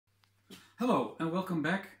Hello and welcome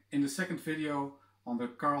back in the second video on the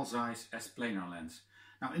Carl Zeiss S-Planar lens.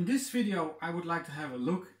 Now in this video I would like to have a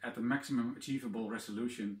look at the maximum achievable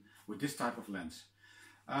resolution with this type of lens.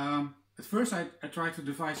 At first I tried to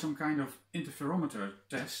devise some kind of interferometer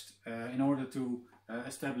test in order to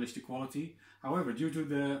establish the quality. However, due to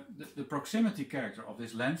the proximity character of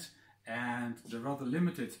this lens and the rather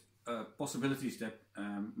limited possibilities that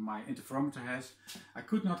my interferometer has, I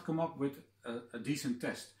could not come up with a decent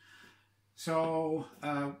test. So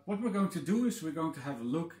what we're going to do is we're going to have a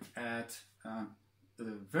look at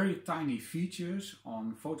the very tiny features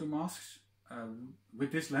on photomasks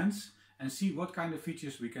with this lens and see what kind of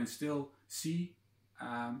features we can still see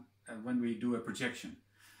when we do a projection.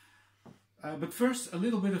 But first, a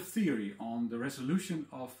little bit of theory on the resolution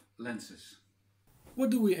of lenses. What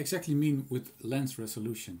do we exactly mean with lens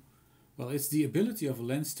resolution? Well, it's the ability of a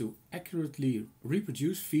lens to accurately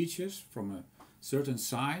reproduce features from a certain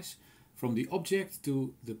size from the object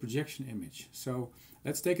to the projection image. So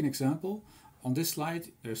let's take an example. On this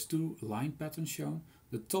slide there's two line patterns shown.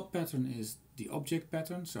 The top pattern is the object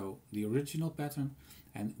pattern, so the original pattern,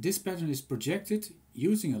 and this pattern is projected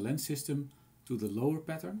using a lens system to the lower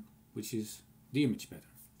pattern, which is the image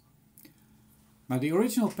pattern. Now the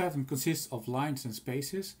original pattern consists of lines and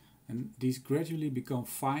spaces, and these gradually become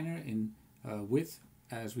finer in width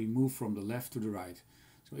as we move from the left to the right.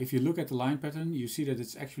 So if you look at the line pattern, you see that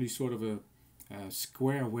it's actually sort of a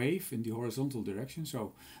square wave in the horizontal direction.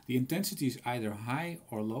 So the intensity is either high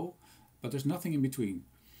or low, but there's nothing in between.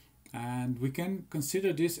 And we can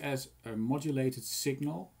consider this as a modulated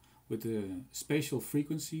signal with the spatial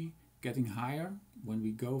frequency getting higher when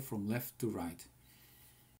we go from left to right.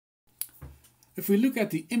 If we look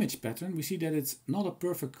at the image pattern, we see that it's not a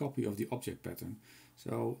perfect copy of the object pattern.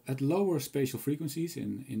 So at lower spatial frequencies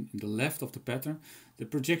in the left of the pattern, the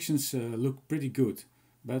projections look pretty good.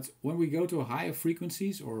 But when we go to higher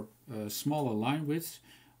frequencies or smaller line widths,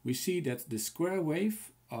 we see that the square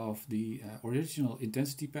wave of the original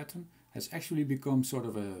intensity pattern has actually become sort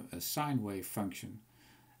of a sine wave function.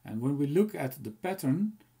 And when we look at the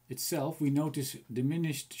pattern itself, we notice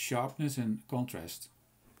diminished sharpness and contrast.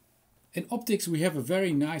 In optics we have a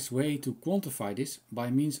very nice way to quantify this by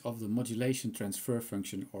means of the modulation transfer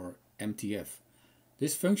function, or MTF.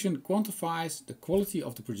 This function quantifies the quality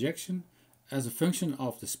of the projection as a function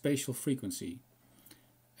of the spatial frequency.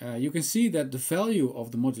 You can see that the value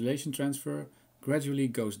of the modulation transfer gradually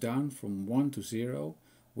goes down from 1 to 0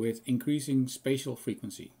 with increasing spatial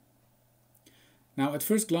frequency. Now at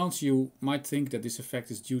first glance you might think that this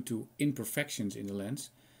effect is due to imperfections in the lens.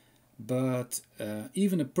 But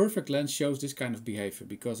even a perfect lens shows this kind of behavior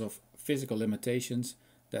because of physical limitations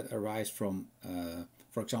that arise from,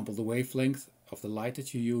 for example, the wavelength of the light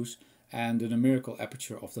that you use and the numerical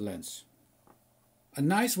aperture of the lens. A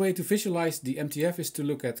nice way to visualize the MTF is to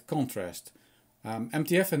look at contrast.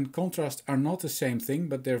 MTF and contrast are not the same thing,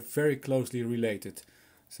 but they're very closely related.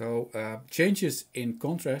 So changes in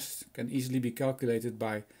contrast can easily be calculated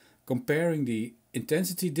by comparing the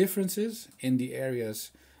intensity differences in the areas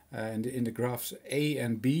in the graphs A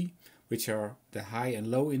and B, which are the high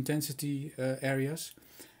and low intensity areas.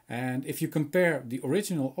 And if you compare the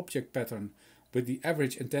original object pattern with the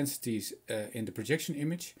average intensities in the projection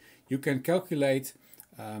image, you can calculate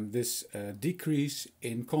this decrease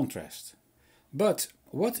in contrast. But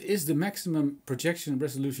what is the maximum projection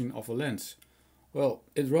resolution of a lens? Well,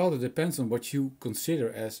 it rather depends on what you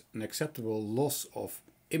consider as an acceptable loss of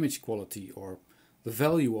image quality, or the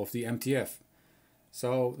value of the MTF.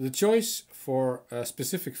 So the choice for a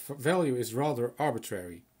specific value is rather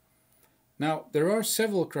arbitrary. Now there are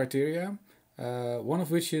several criteria, one of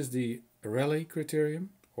which is the Rayleigh criterion,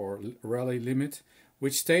 or Rayleigh limit,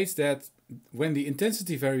 which states that when the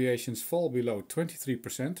intensity variations fall below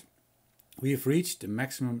 23%, we have reached the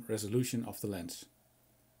maximum resolution of the lens.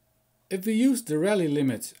 If we use the Rayleigh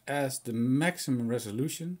limit as the maximum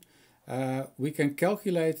resolution, we can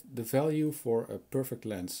calculate the value for a perfect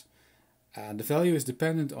lens. The value is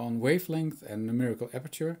dependent on wavelength and numerical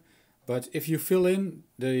aperture, but if you fill in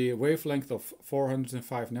the wavelength of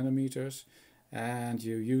 405 nanometers and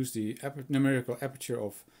you use the numerical aperture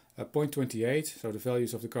of 0.28, so the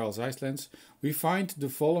values of the Carl Zeiss lens, we find the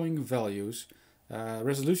following values.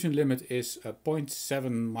 Resolution limit is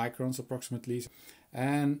 0.7 microns approximately,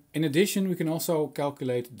 and in addition we can also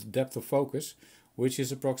calculate the depth of focus, which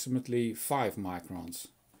is approximately 5 microns.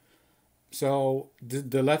 So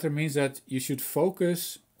the latter means that you should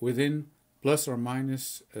focus within plus or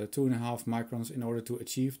minus 2.5 microns in order to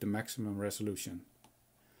achieve the maximum resolution.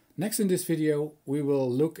 Next in this video we will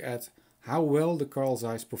look at how well the Carl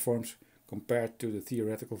Zeiss performs compared to the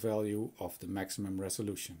theoretical value of the maximum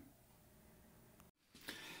resolution.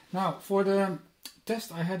 Now, for the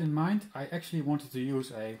test I had in mind, I actually wanted to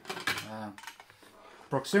use a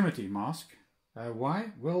proximity mask.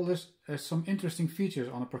 Why? Well, there's some interesting features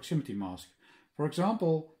on a proximity mask. For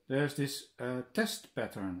example, there's this test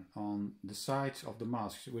pattern on the sides of the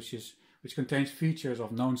mask, which contains features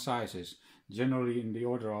of known sizes, generally in the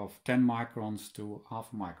order of 10 microns to half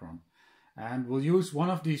a micron. And we'll use one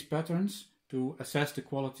of these patterns to assess the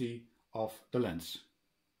quality of the lens.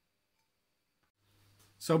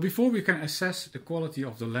 So before we can assess the quality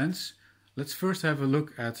of the lens, let's first have a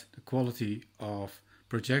look at the quality of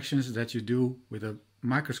projections that you do with a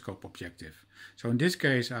microscope objective. So in this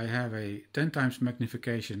case I have a 10 times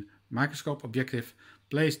magnification microscope objective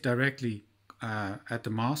placed directly at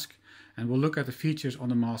the mask, and we'll look at the features on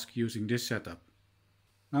the mask using this setup.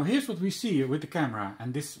 Now here's what we see with the camera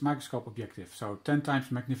and this microscope objective, so 10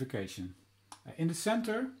 times magnification. In the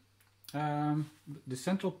center, the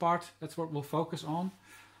central part, that's what we'll focus on,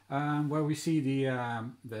 where we see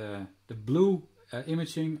the blue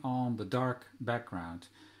imaging on the dark background.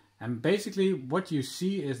 And basically what you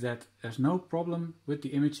see is that there's no problem with the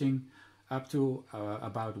imaging up to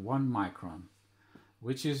about 1 micron,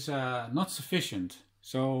 which is not sufficient.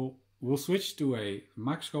 So we'll switch to a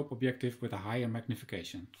microscope objective with a higher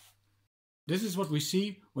magnification. This is what we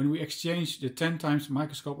see when we exchange the 10 times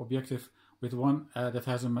microscope objective with one that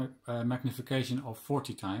has a magnification of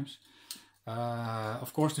 40 times.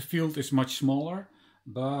 Of course the field is much smaller,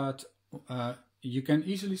 but you can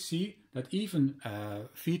easily see that even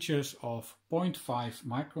features of 0.5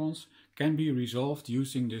 microns can be resolved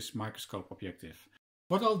using this microscope objective.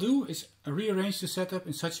 What I'll do is rearrange the setup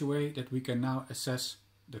in such a way that we can now assess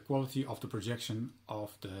the quality of the projection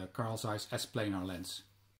of the Carl Zeiss S-Planar lens.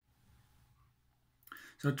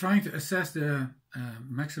 So trying to assess the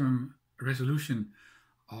maximum resolution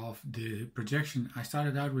of the projection, I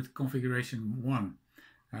started out with configuration 1.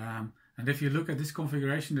 And if you look at this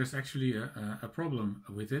configuration, there's actually a problem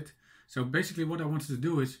with it. So basically what I wanted to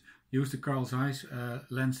do is use the Carl Zeiss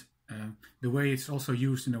lens the way it's also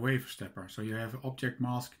used in a wafer stepper. So you have an object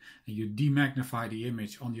mask and you demagnify the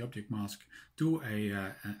image on the object mask to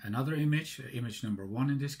another image, image number 1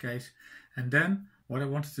 in this case. And then what I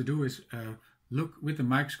wanted to do is look with the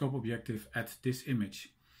microscope objective at this image.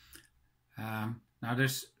 Now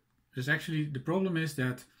there's actually, the problem is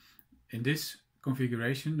that in this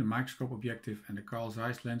configuration, the microscope objective and the Carl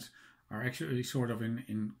Zeiss lens are actually sort of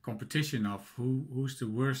in competition of who's the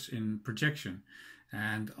worst in projection.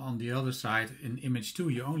 And on the other side, in image 2,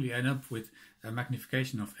 you only end up with a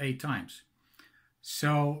magnification of 8 times.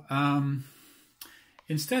 So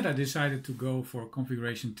instead I decided to go for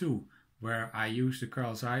configuration 2, where I use the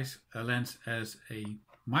Carl Zeiss lens as a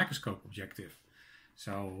microscope objective.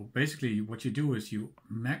 So basically what you do is you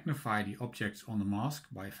magnify the objects on the mask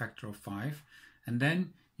by a factor of 5, and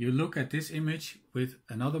then you look at this image with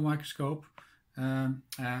another microscope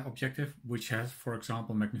objective, which has, for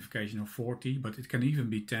example, magnification of 40, but it can even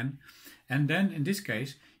be 10. And then in this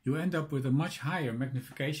case you end up with a much higher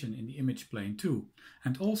magnification in the image plane too.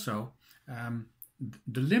 And also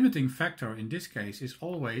the limiting factor in this case is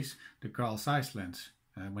always the Carl Zeiss lens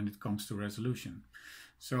when it comes to resolution.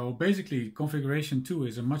 So basically configuration 2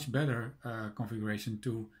 is a much better configuration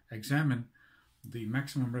to examine the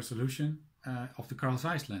maximum resolution of the Carl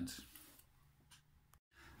Zeiss lens.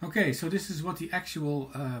 Okay, so this is what the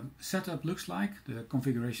actual setup looks like, the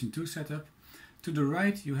configuration 2 setup. To the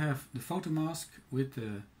right you have the photomask with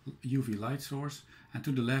the UV light source, and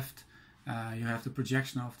to the left you have the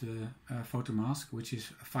projection of the photomask, which is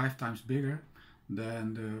 5 times bigger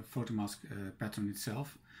than the photomask pattern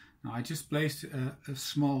itself. Now I just placed a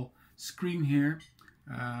small screen here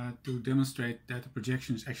to demonstrate that the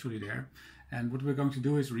projection is actually there. And what we're going to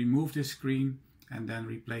do is remove this screen and then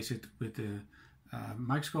replace it with the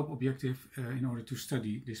microscope objective in order to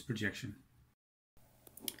study this projection.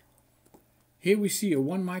 Here we see a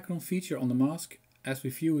 1 micron feature on the mask as we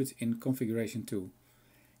view it in configuration 2.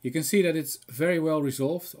 You can see that it's very well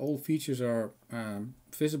resolved, all features are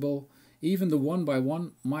visible. Even the 1 by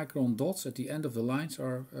 1 micron dots at the end of the lines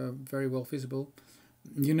are very well visible.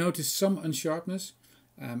 You notice some unsharpness.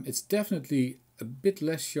 It's definitely a bit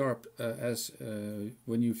less sharp as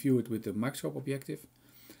when you view it with the microscope objective.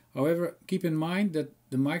 However, keep in mind that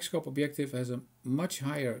the microscope objective has a much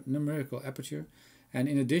higher numerical aperture, and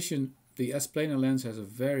in addition the S-Planar lens has a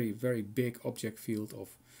very big object field of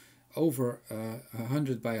over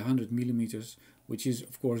 100 by 100 millimeters, which is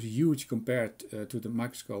of course huge compared to the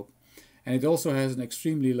microscope. And it also has an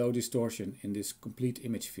extremely low distortion in this complete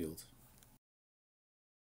image field.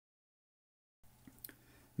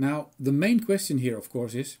 Now, the main question here, of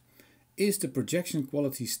course, is the projection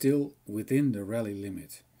quality still within the Rayleigh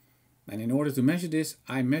limit? And in order to measure this,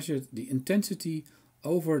 I measured the intensity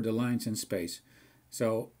over the lines in space.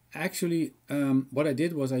 So actually what I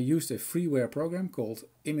did was I used a freeware program called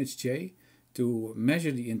ImageJ to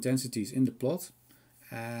measure the intensities in the plot,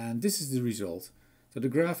 and this is the result. So the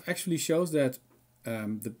graph actually shows that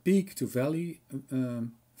the peak to valley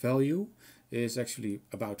value is actually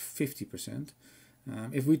about 50%.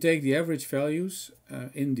 If we take the average values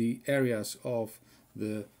in the areas of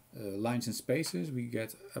the lines and spaces, we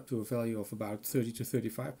get up to a value of about 30 to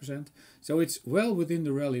 35%. So it's well within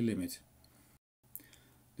the Rayleigh limit.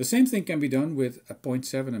 The same thing can be done with a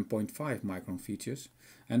 0.7 and 0.5 micron features.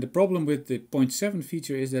 And the problem with the 0.7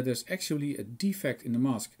 feature is that there's actually a defect in the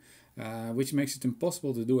mask, which makes it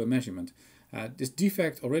impossible to do a measurement. This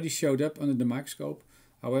defect already showed up under the microscope.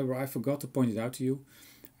 However, I forgot to point it out to you.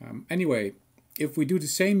 Anyway, if we do the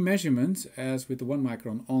same measurement as with the 1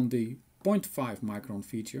 micron on the 0.5 micron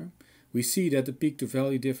feature, we see that the peak to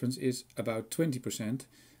value difference is about 20%.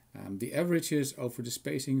 The averages over the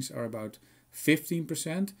spacings are about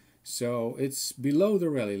 15%, so it's below the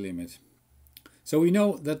Rayleigh limit. So we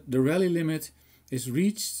know that the Rayleigh limit is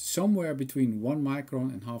reached somewhere between 1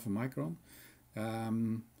 micron and half a micron.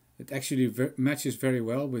 It actually matches very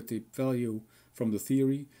well with the value from the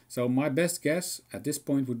theory. So my best guess at this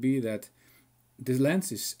point would be that this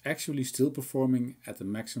lens is actually still performing at the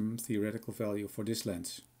maximum theoretical value for this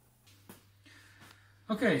lens.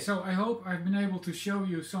 Okay, so I hope I've been able to show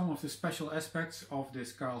you some of the special aspects of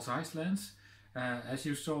this Carl Zeiss lens. As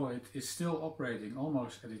you saw, it is still operating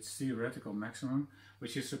almost at its theoretical maximum,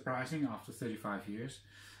 which is surprising after 35 years.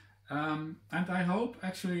 And I hope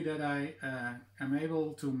actually that I am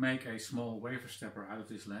able to make a small wafer stepper out of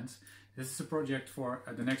this lens. This is a project for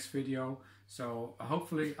the next video, so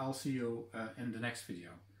hopefully I'll see you in the next video.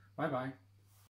 Bye bye.